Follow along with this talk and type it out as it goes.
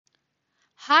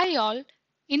Hi all.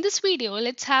 In this video,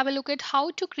 let's have a look at how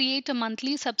to create a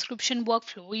monthly subscription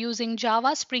workflow using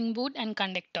Java Spring Boot and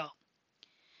Conductor.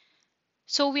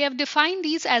 So we have defined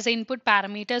these as input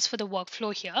parameters for the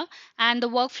workflow here, and the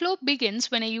workflow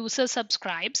begins when a user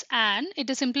subscribes and it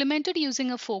is implemented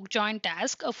using a fork join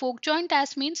task. A fork join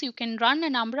task means you can run a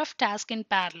number of tasks in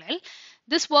parallel.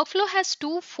 This workflow has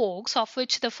two forks, of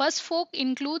which the first fork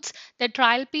includes the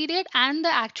trial period and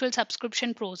the actual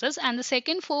subscription process, and the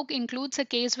second fork includes a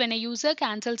case when a user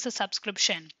cancels a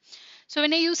subscription. So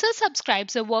when a user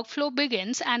subscribes, the workflow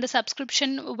begins and the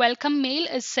subscription welcome mail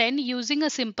is sent using a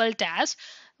simple task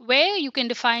where you can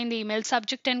define the email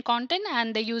subject and content,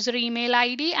 and the user email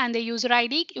ID and the user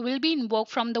ID will be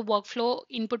invoked from the workflow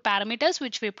input parameters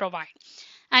which we provide.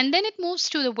 And then it moves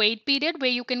to the wait period where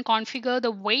you can configure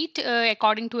the wait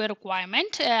according to a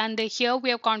requirement, and here we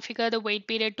have configured the wait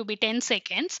period to be 10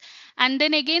 seconds. And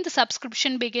then again the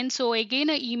subscription begins, so again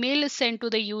an email is sent to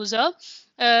the user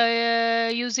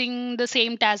using the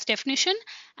same task definition,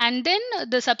 and then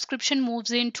the subscription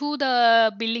moves into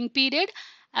the billing period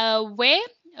where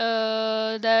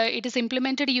it is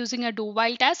implemented using a do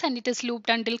while task and it is looped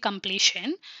until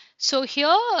completion. So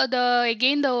here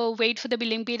the wait for the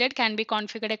billing period can be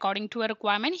configured according to a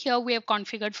requirement. Here we have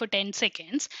configured for 10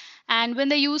 seconds. And when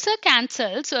the user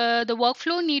cancels, the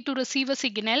workflow need to receive a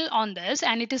signal on this,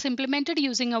 and it is implemented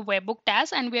using a webhook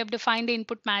task, and we have defined the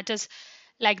input matches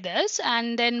like this.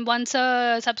 And then once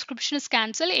a subscription is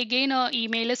cancelled, again an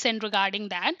email is sent regarding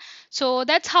that. So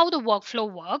that's how the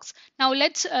workflow works. Now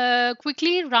let's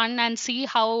quickly run and see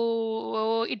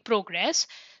how it progress.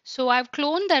 So I've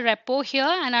cloned the repo here,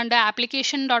 and under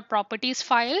application.properties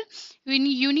file,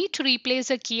 you need to replace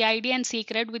the key ID and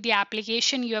secret with the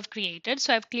application you have created.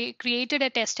 So I've created a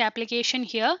test application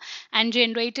here and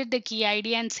generated the key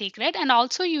ID and secret. And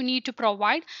also you need to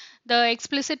provide the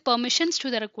explicit permissions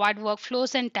to the required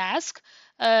workflows and tasks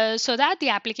so that the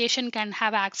application can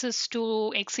have access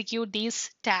to execute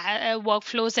these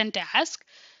workflows and tasks.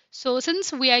 So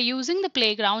since we are using the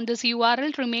playground, this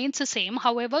URL remains the same.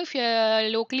 However, if you're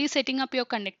locally setting up your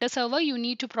conductor server, you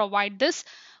need to provide this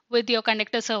with your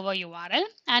conductor server URL.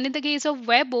 And in the case of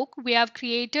webhook, we have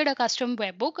created a custom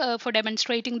webhook for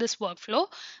demonstrating this workflow,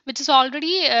 which is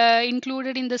already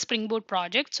included in the Spring Boot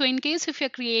project. So in case if you're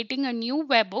creating a new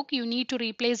webhook, you need to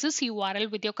replace this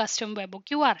URL with your custom webhook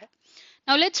URL.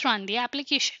 Now let's run the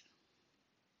application.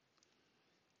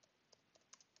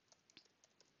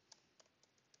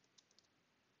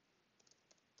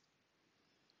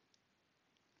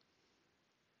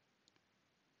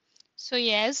 So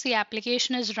yes, the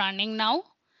application is running now.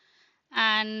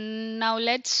 And now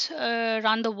let's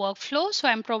run the workflow. So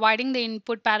I'm providing the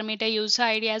input parameter user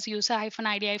ID as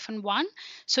user-id-1.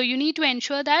 So you need to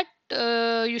ensure that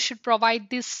you should provide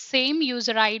this same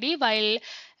user ID while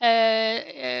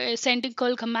sending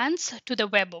curl commands to the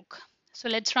webhook. So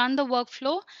let's run the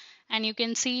workflow, and you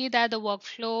can see that the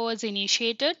workflow is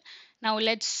initiated. Now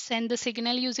let's send the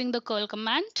signal using the curl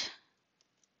command.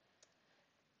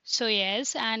 So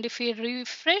yes, and if we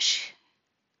refresh,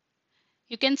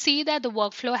 you can see that the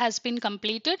workflow has been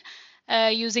completed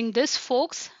using this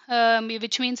forks,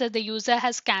 which means that the user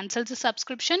has cancelled the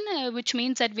subscription, which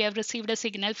means that we have received a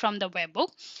signal from the webhook.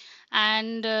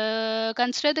 And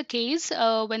consider the case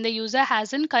when the user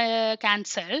hasn't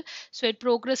cancelled. So it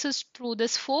progresses through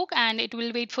this fork and it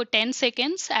will wait for 10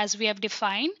 seconds as we have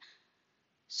defined.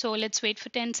 So let's wait for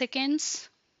 10 seconds.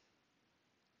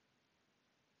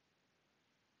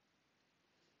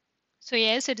 So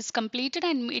yes, it is completed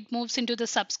and it moves into the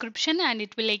subscription, and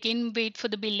it will again wait for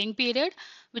the billing period,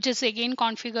 which is again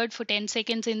configured for 10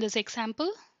 seconds in this example.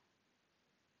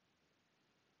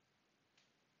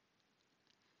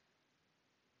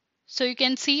 So you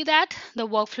can see that the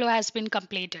workflow has been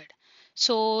completed.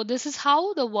 So this is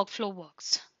how the workflow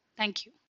works. Thank you.